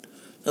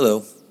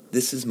Hello,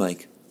 this is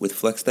Mike with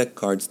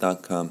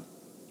FlexDeckCards.com,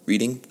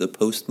 reading the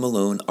Post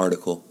Malone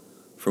article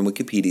from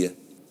Wikipedia,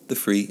 the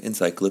free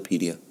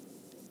encyclopedia.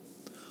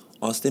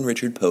 Austin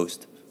Richard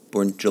Post,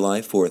 born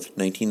July 4th,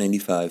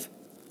 1995,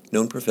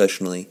 known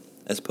professionally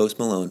as Post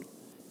Malone,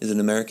 is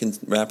an American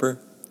rapper,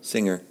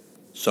 singer,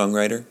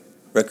 songwriter,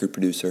 record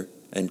producer,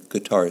 and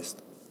guitarist.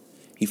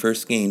 He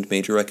first gained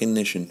major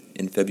recognition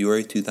in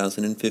February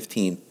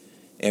 2015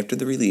 after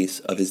the release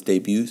of his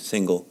debut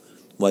single,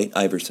 White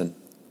Iverson.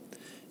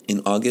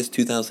 In August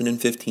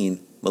 2015,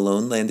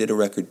 Malone landed a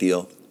record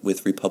deal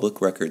with Republic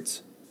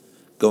Records,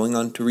 going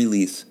on to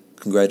release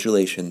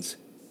Congratulations,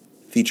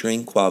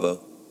 featuring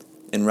Quavo,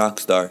 and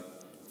Rockstar,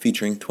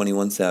 featuring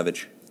 21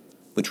 Savage,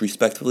 which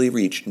respectively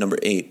reached number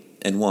 8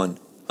 and 1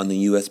 on the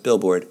U.S.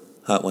 Billboard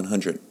Hot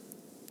 100.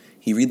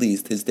 He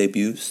released his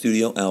debut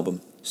studio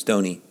album,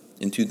 Stoney,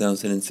 in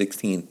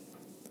 2016.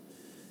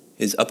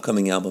 His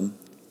upcoming album,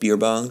 Beer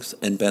Bongs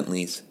and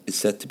Bentleys, is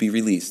set to be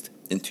released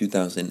in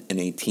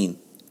 2018.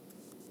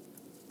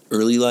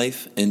 Early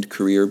life and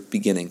career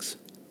beginnings.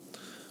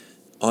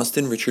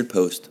 Austin Richard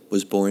Post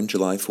was born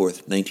July 4,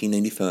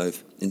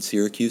 1995, in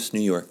Syracuse,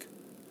 New York.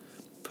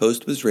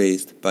 Post was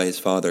raised by his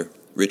father,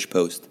 Rich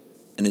Post,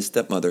 and his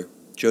stepmother,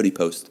 Jody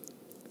Post.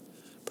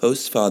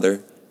 Post's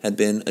father had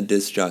been a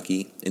disc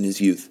jockey in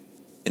his youth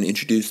and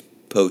introduced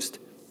Post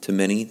to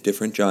many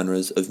different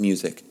genres of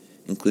music,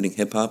 including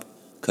hip-hop,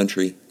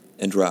 country,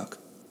 and rock.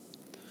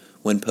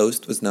 When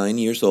Post was 9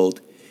 years old,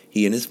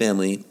 he and his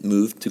family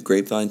moved to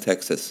Grapevine,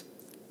 Texas,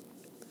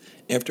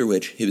 after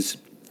which his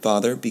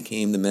father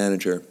became the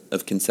manager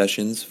of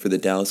concessions for the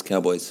Dallas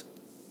Cowboys.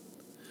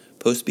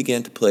 Post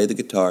began to play the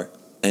guitar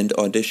and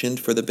auditioned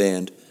for the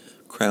band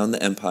Crown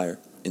the Empire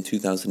in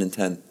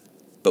 2010,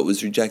 but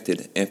was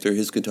rejected after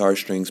his guitar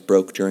strings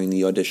broke during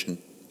the audition.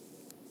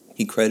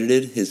 He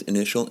credited his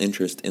initial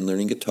interest in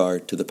learning guitar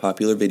to the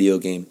popular video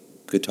game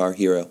Guitar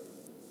Hero.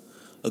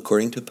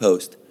 According to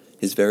Post,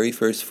 his very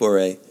first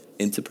foray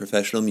into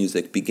professional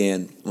music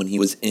began when he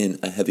was in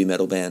a heavy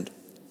metal band.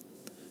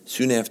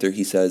 Soon after,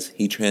 he says,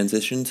 he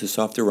transitioned to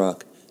softer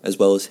rock as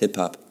well as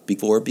hip-hop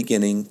before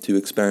beginning to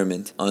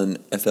experiment on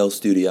FL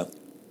Studio.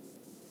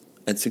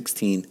 At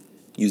 16,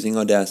 using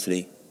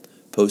Audacity,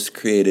 Post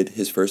created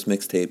his first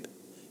mixtape,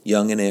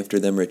 Young and After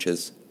Them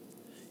Riches.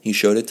 He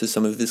showed it to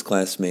some of his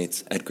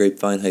classmates at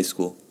Grapevine High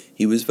School.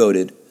 He was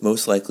voted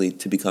most likely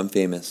to become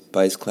famous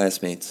by his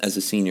classmates as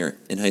a senior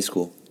in high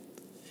school.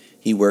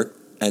 He worked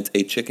at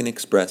a Chicken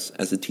Express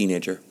as a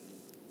teenager.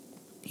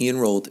 He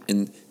enrolled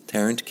in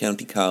Tarrant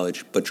County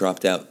College but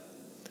dropped out.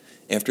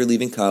 After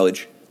leaving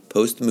college,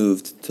 Post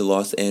moved to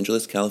Los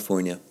Angeles,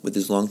 California with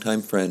his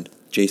longtime friend,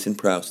 Jason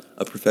Proust,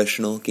 a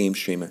professional game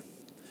streamer.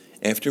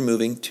 After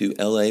moving to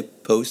LA,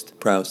 Post,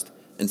 Proust,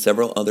 and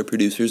several other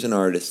producers and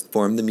artists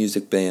formed the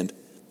music band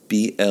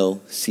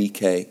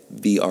BLCKVRD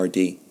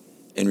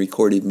and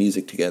recorded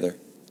music together.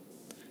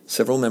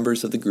 Several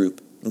members of the group,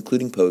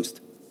 including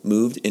Post,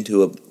 moved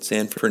into a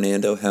San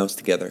Fernando house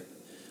together.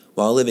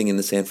 While living in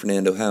the San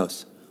Fernando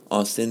house,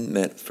 Austin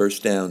met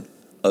First Down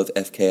of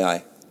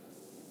FKI.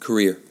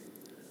 Career.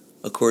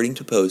 According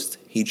to Post,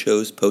 he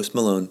chose Post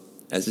Malone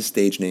as his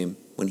stage name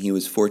when he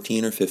was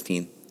 14 or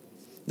 15.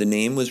 The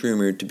name was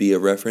rumored to be a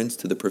reference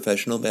to the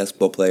professional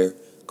basketball player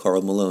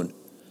Karl Malone,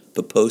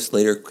 but Post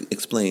later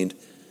explained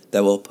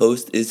that while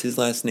Post is his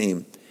last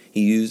name,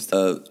 he used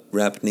a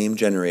rap name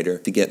generator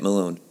to get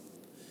Malone.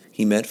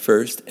 He met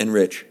First and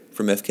Rich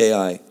from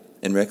FKI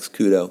and Rex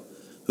Kudo,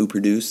 who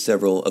produced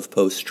several of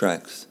Post's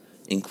tracks,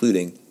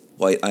 including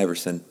White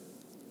Iverson.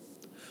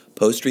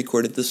 Post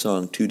recorded the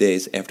song 2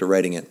 days after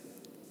writing it.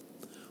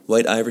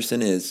 White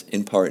Iverson is,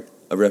 in part,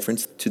 a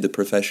reference to the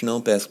professional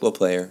basketball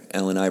player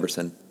Allen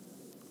Iverson.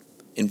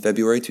 In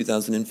February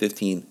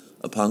 2015,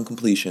 upon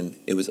completion,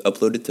 it was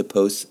uploaded to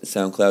Post's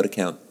SoundCloud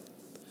account.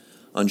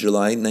 On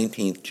July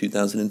 19,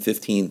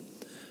 2015,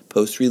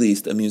 Post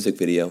released a music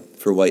video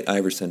for White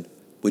Iverson,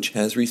 which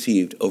has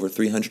received over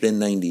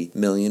 390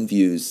 million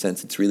views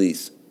since its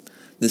release.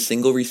 The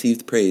single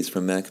received praise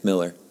from Mac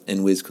Miller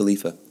and Wiz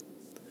Khalifa.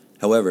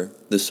 However,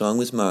 the song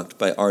was mocked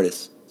by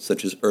artists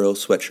such as Earl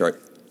Sweatshirt.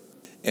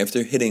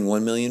 After hitting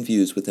 1 million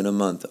views within a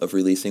month of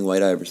releasing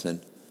White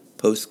Iverson,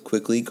 Post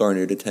quickly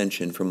garnered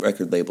attention from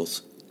record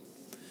labels.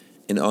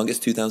 In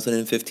August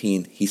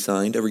 2015, he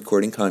signed a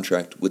recording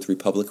contract with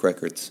Republic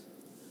Records.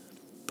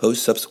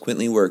 Post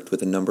subsequently worked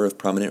with a number of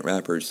prominent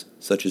rappers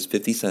such as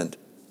 50 Cent,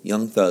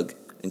 Young Thug,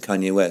 and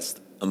Kanye West,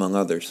 among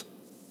others.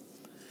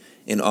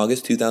 In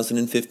August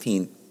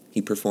 2015,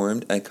 he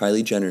performed at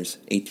Kylie Jenner's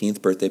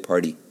 18th birthday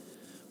party,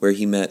 where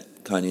he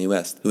met Kanye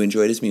West, who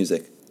enjoyed his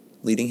music,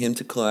 leading him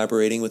to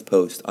collaborating with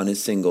Post on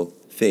his single,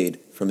 Fade,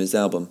 from his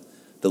album,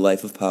 The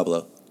Life of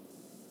Pablo.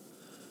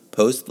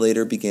 Post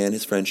later began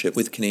his friendship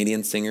with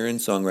Canadian singer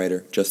and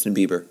songwriter Justin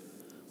Bieber,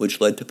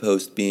 which led to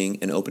Post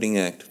being an opening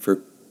act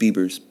for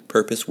Bieber's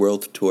Purpose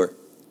World Tour.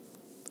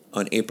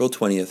 On April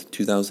 20th,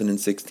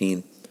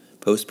 2016,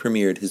 Post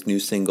premiered his new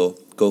single,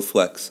 Go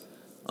Flex,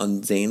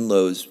 on Zane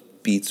Lowe's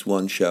Beats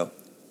One show.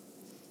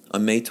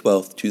 On May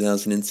 12,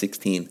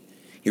 2016,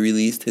 he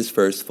released his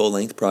first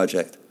full-length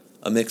project,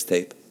 a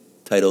mixtape,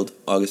 titled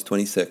August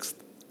 26th,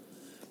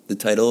 the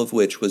title of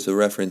which was a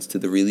reference to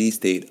the release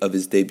date of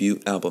his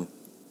debut album.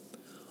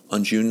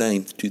 On June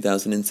 9th,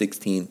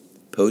 2016,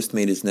 Post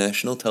made his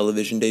national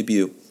television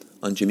debut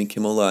on Jimmy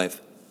Kimmel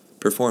Live,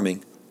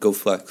 performing Go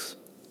Flex.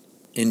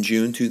 In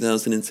June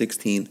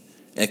 2016,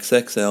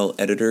 XXL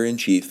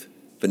editor-in-chief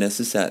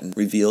Vanessa Satin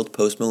revealed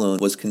Post Malone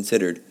was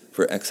considered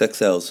for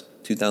XXL's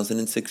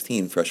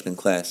 2016 freshman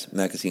class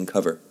magazine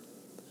cover,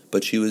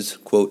 but she was,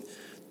 quote,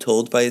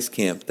 told by his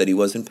camp that he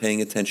wasn't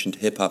paying attention to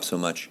hip-hop so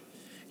much.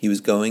 He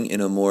was going in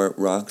a more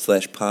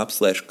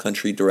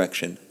rock/pop/country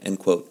direction, end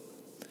quote.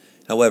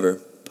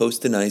 However,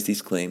 Post denies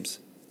these claims,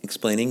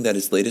 explaining that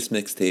his latest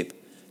mixtape,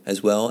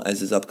 as well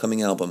as his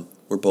upcoming album,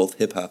 were both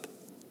hip-hop.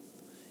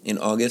 In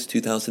August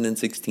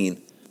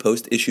 2016,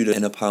 Post issued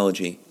an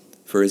apology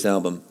for his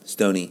album,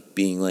 Stoney,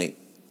 being late.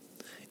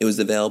 It was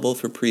available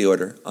for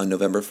pre-order on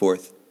November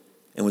 4th,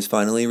 and was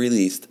finally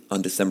released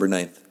on December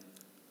 9th.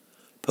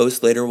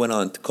 Post later went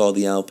on to call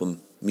the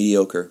album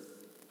mediocre,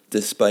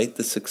 despite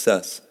the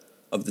success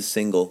of the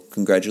single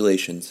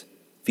Congratulations,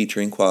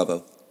 featuring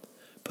Quavo,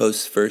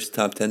 Post's first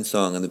top 10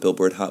 song on the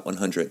Billboard Hot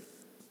 100,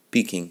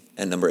 peaking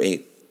at number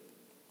 8.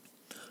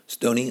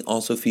 Stoney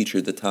also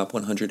featured the top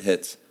 100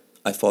 hits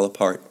I Fall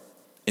Apart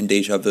and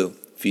Deja Vu,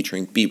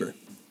 featuring Bieber,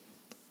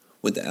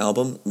 with the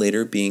album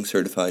later being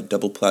certified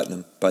double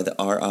platinum by the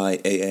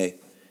RIAA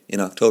in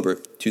October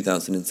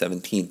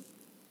 2017.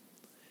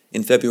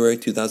 In February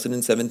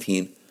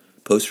 2017,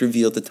 Post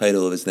revealed the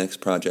title of his next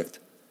project,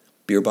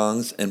 Beer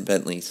Bongs and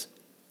Bentleys,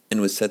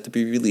 and was set to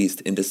be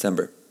released in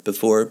December,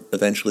 before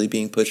eventually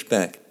being pushed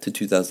back to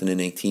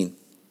 2018.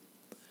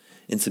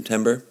 In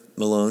September,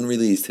 Malone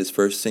released his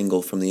first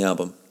single from the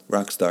album,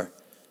 Rockstar,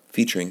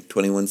 featuring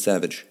 21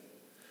 Savage.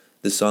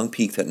 The song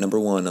peaked at number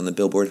 1 on the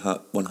Billboard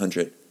Hot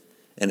 100,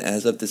 and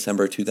as of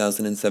December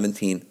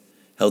 2017,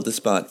 held the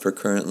spot for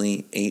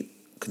currently 8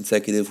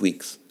 consecutive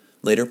weeks,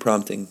 later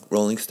prompting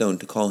Rolling Stone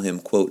to call him,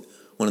 quote,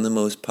 one of the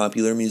most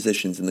popular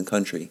musicians in the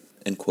country,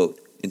 end quote,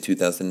 in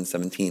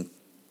 2017.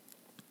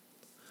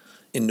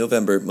 In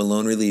November,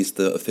 Malone released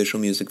the official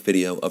music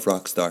video of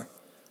Rockstar,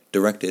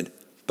 directed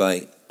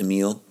by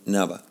Emil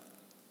Nava.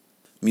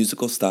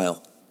 Musical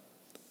style.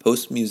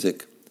 Post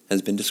music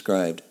has been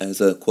described as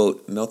a,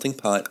 quote, melting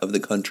pot of the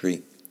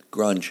country,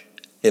 grunge,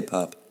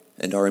 hip-hop,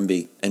 and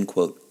R&B, end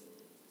quote.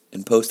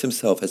 And Post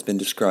himself has been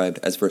described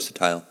as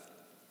versatile.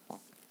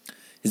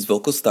 His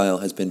vocal style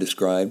has been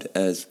described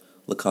as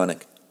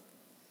laconic.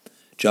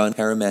 John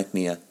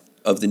Paramagnia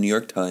of the New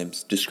York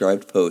Times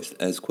described Post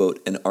as, quote,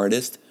 an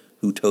artist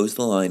who toes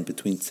the line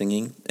between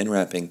singing and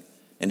rapping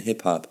and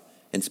hip-hop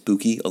and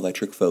spooky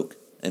electric folk,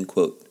 end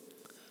quote.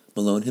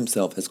 Malone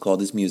himself has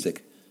called his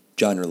music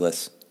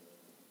genreless.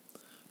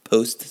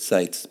 Post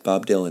cites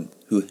Bob Dylan,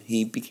 who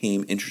he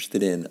became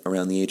interested in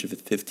around the age of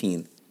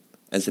 15,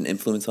 as an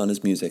influence on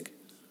his music,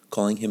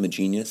 calling him a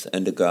genius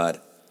and a god.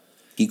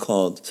 He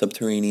called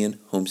Subterranean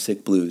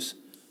Homesick Blues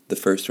the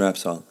first rap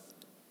song.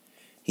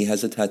 He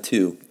has a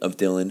tattoo of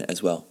Dylan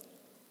as well.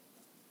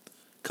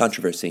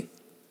 Controversy.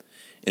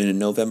 In a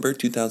November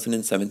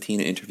 2017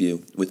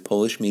 interview with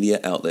Polish media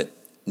outlet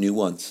New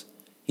Once,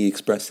 he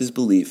expressed his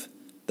belief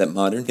that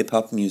modern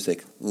hip-hop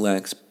music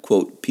lacks,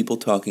 quote, people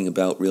talking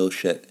about real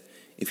shit.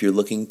 If you're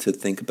looking to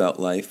think about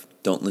life,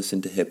 don't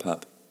listen to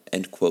hip-hop,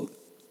 end quote.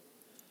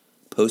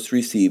 Post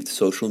received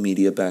social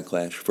media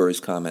backlash for his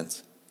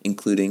comments,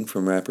 including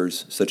from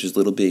rappers such as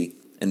Lil B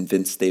and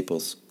Vince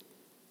Staples.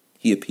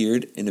 He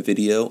appeared in a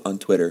video on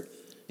Twitter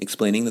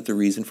explaining that the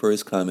reason for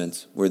his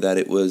comments were that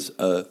it was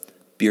a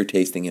beer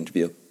tasting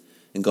interview,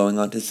 and going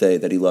on to say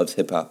that he loves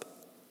hip-hop.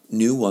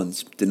 New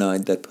Ones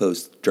denied that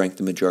Post drank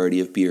the majority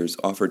of beers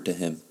offered to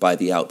him by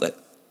the outlet.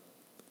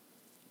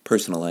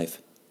 Personal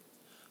life.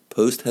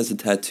 Post has a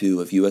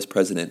tattoo of U.S.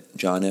 President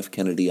John F.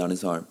 Kennedy on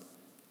his arm,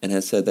 and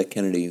has said that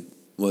Kennedy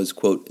was,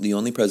 quote, the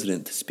only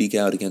president to speak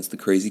out against the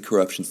crazy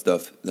corruption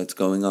stuff that's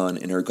going on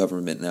in our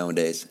government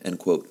nowadays, end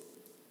quote.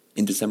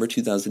 In December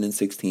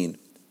 2016,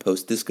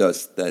 Post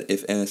discussed that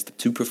if asked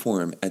to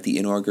perform at the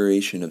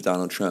inauguration of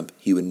Donald Trump,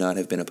 he would not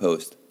have been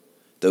opposed,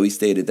 though he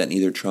stated that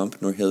neither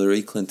Trump nor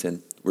Hillary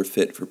Clinton were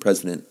fit for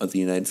president of the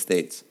United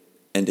States,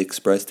 and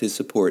expressed his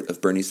support of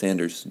Bernie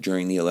Sanders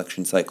during the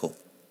election cycle.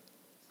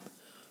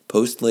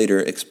 Post later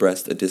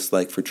expressed a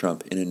dislike for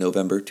Trump in a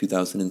November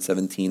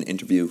 2017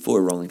 interview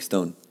for Rolling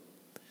Stone.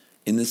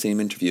 In the same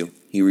interview,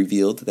 he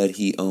revealed that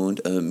he owned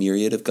a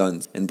myriad of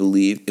guns and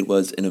believed it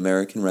was an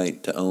American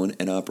right to own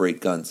and operate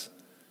guns.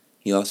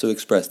 He also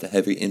expressed a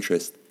heavy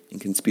interest in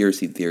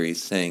conspiracy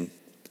theories, saying,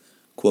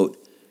 quote,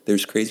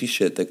 there's crazy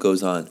shit that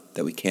goes on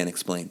that we can't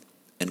explain,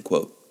 end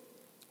quote.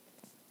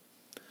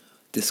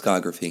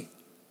 Discography.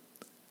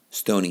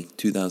 Stoney,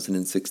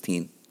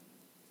 2016.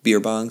 Beer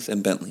Bongs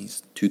and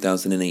Bentleys,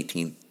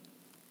 2018.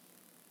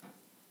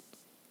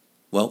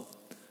 Well,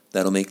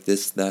 that'll make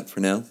this that for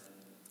now.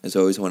 As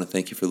always, I want to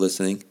thank you for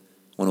listening.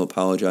 I want to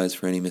apologize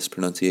for any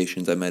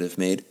mispronunciations I might have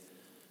made.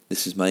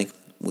 This is Mike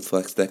with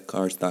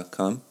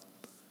FlexDeckCars.com.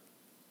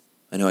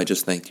 I know I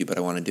just thanked you, but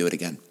I want to do it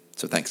again,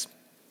 so thanks.